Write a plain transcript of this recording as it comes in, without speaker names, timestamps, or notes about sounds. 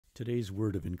Today's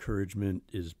word of encouragement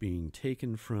is being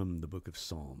taken from the book of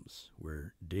Psalms,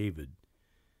 where David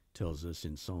tells us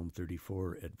in Psalm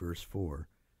 34 at verse 4,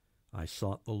 I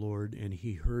sought the Lord, and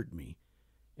he heard me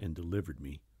and delivered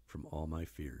me from all my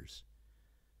fears.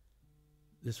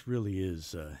 This really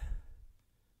is a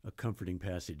comforting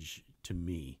passage to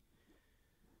me,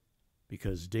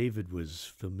 because David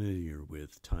was familiar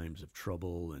with times of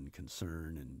trouble and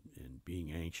concern and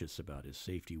being anxious about his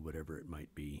safety, whatever it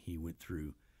might be. He went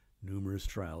through numerous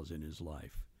trials in his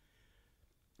life,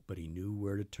 but he knew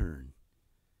where to turn.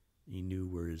 He knew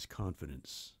where his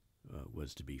confidence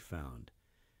was to be found.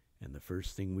 And the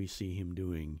first thing we see him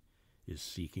doing is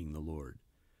seeking the Lord.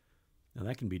 Now,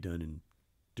 that can be done in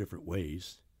different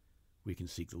ways. We can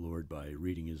seek the Lord by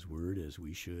reading his word, as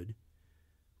we should.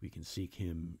 We can seek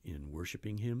him in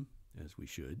worshiping him, as we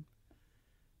should.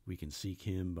 We can seek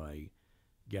him by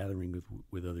gathering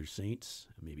with other saints,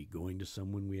 maybe going to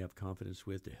someone we have confidence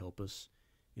with to help us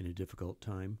in a difficult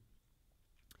time.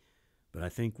 But I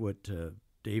think what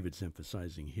David's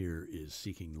emphasizing here is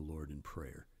seeking the Lord in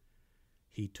prayer.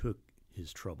 He took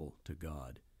his trouble to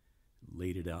God,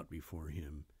 laid it out before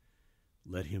him,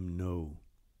 let him know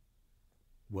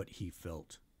what he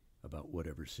felt about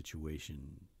whatever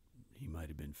situation he might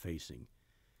have been facing,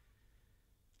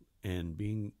 and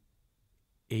being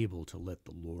able to let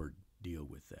the Lord deal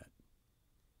with that.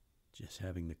 Just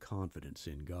having the confidence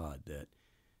in God that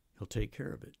he'll take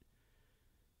care of it.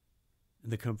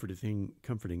 And the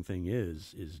comforting thing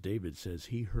is David says,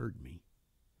 he heard me.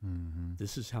 Mm-hmm.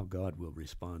 This is how God will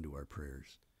respond to our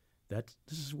prayers.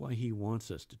 This is why he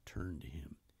wants us to turn to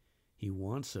him. He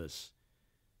wants us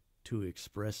to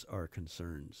express our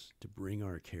concerns, to bring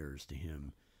our cares to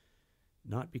him,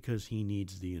 not because he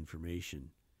needs the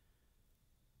information,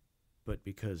 but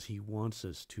because he wants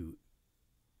us to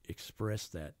express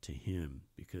that to him,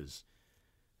 because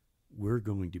we're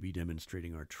going to be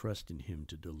demonstrating our trust in him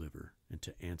to deliver and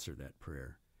to answer that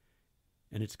prayer.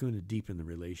 And it's going to deepen the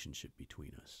relationship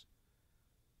between us.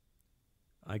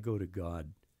 I go to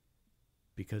God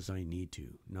because I need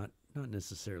to, not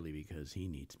necessarily because he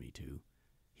needs me to.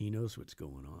 He knows what's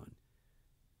going on.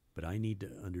 But I need to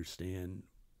understand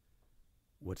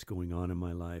what's going on in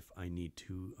my life. I need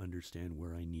to understand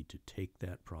where I need to take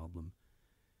that problem.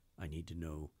 I need to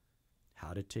know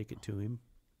how to take it to him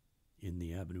in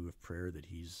the avenue of prayer that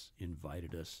he's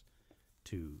invited us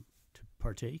to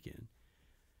partake in.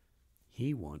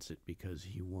 He wants it because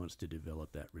he wants to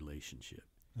develop that relationship.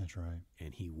 That's right.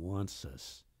 And he wants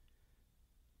us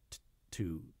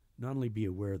to not only be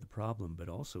aware of the problem, but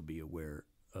also be aware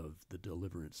of the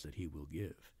deliverance that he will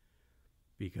give.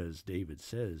 Because David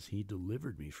says, he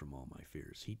delivered me from all my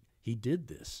fears. He did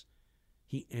this.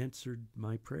 He answered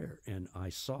my prayer, and I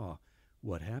saw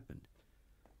what happened.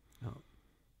 Now,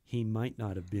 he might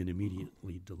not have been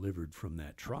immediately delivered from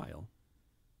that trial.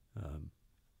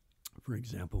 For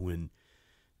example, when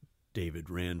David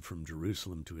ran from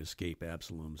Jerusalem to escape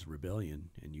Absalom's rebellion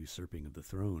and usurping of the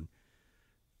throne,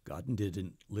 God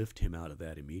didn't lift him out of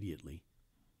that immediately.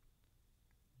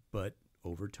 But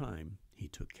over time, he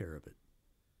took care of it.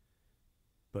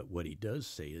 But what he does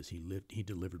say is he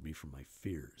delivered me from my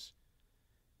fears.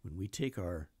 When we take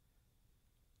our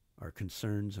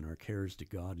concerns and our cares to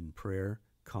God in prayer,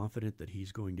 confident that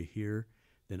he's going to hear,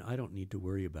 then I don't need to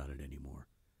worry about it anymore.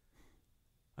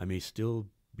 I may still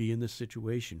be in this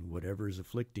situation. Whatever is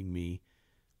afflicting me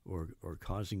or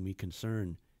causing me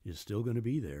concern is still going to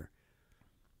be there.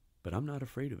 But I'm not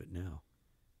afraid of it now.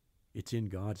 It's in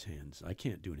God's hands. I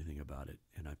can't do anything about it.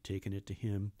 And I've taken it to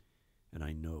him, and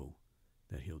I know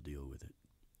that he'll deal with it.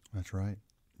 That's right.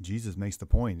 Jesus makes the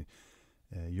point.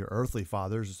 Your earthly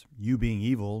fathers, you being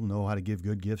evil, know how to give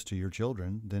good gifts to your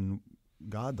children. Then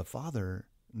God the Father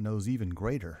knows even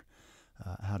greater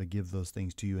how to give those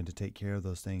things to you and to take care of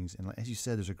those things. And as you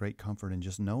said, there's a great comfort in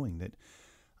just knowing that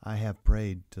I have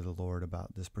prayed to the Lord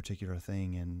about this particular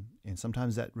thing. And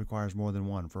sometimes that requires more than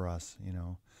one for us, you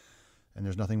know. And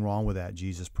there's nothing wrong with that.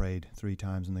 Jesus prayed 3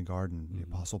 times in the garden. The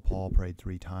Apostle Paul prayed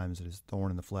 3 times that his thorn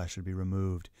in the flesh should be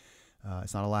removed.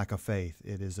 It's not a lack of faith.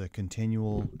 It is a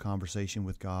continual conversation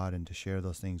with God and to share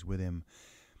those things with him.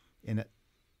 And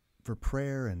for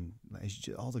prayer and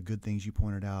all the good things you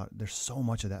pointed out, there's so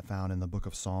much of that found in the book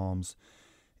of Psalms.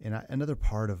 And another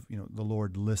part of the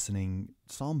Lord listening,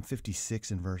 Psalm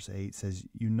 56 in verse 8 says,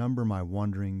 you number my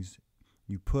wanderings,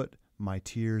 you put my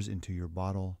tears into your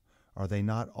bottle. Are they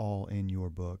not all in your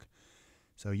book?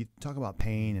 So you talk about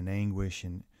pain and anguish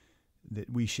and that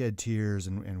we shed tears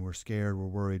and we're scared, we're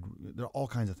worried. There are all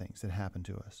kinds of things that happen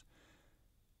to us.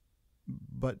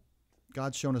 But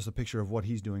God's shown us a picture of what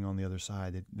he's doing on the other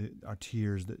side, that our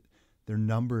tears, that they're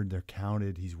numbered, they're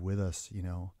counted. He's with us,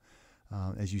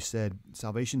 As you said,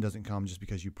 salvation doesn't come just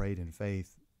because you prayed in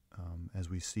faith, as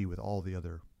we see with all the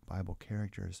other Bible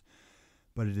characters,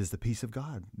 but it is the peace of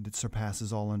God that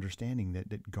surpasses all understanding,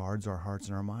 that guards our hearts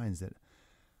and our minds, that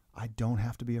I don't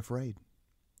have to be afraid.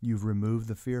 You've removed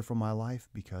the fear from my life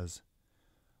because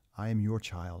I am your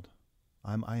child.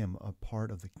 I am a part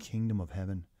of the kingdom of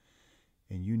heaven,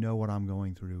 and you know what I'm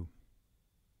going through,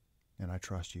 and I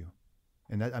trust you.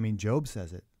 And that, Job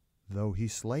says it, though he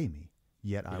slay me,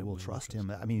 yet I will trust him.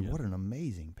 What an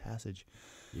amazing passage.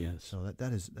 Yes. So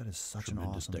that is such an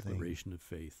awesome declaration of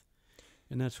faith.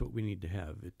 And that's what we need to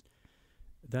have.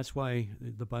 That's why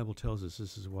the Bible tells us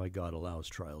this is why God allows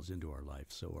trials into our life,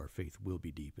 so our faith will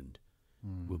be deepened,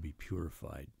 will be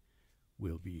purified,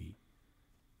 will be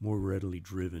more readily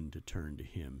driven to turn to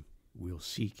him. We'll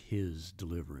seek his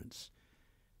deliverance,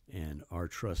 and our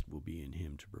trust will be in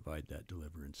him to provide that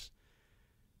deliverance.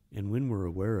 And when we're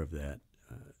aware of that,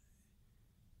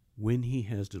 when he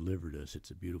has delivered us,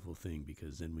 it's a beautiful thing,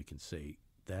 because then we can say,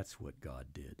 that's what God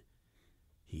did.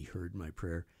 He heard my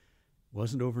prayer.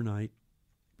 Wasn't overnight,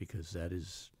 because that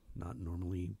is not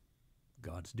normally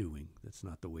God's doing. That's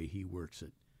not the way he works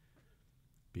it.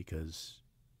 Because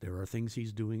there are things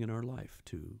he's doing in our life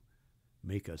to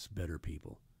make us better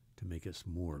people, to make us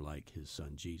more like his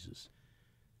son Jesus.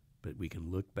 But we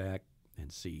can look back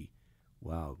and see,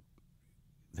 wow,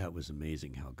 that was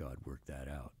amazing how God worked that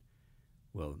out.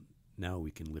 Well, now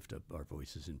we can lift up our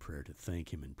voices in prayer to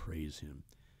thank him and praise him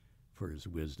for his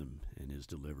wisdom and his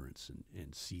deliverance,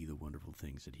 and see the wonderful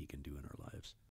things that he can do in our lives.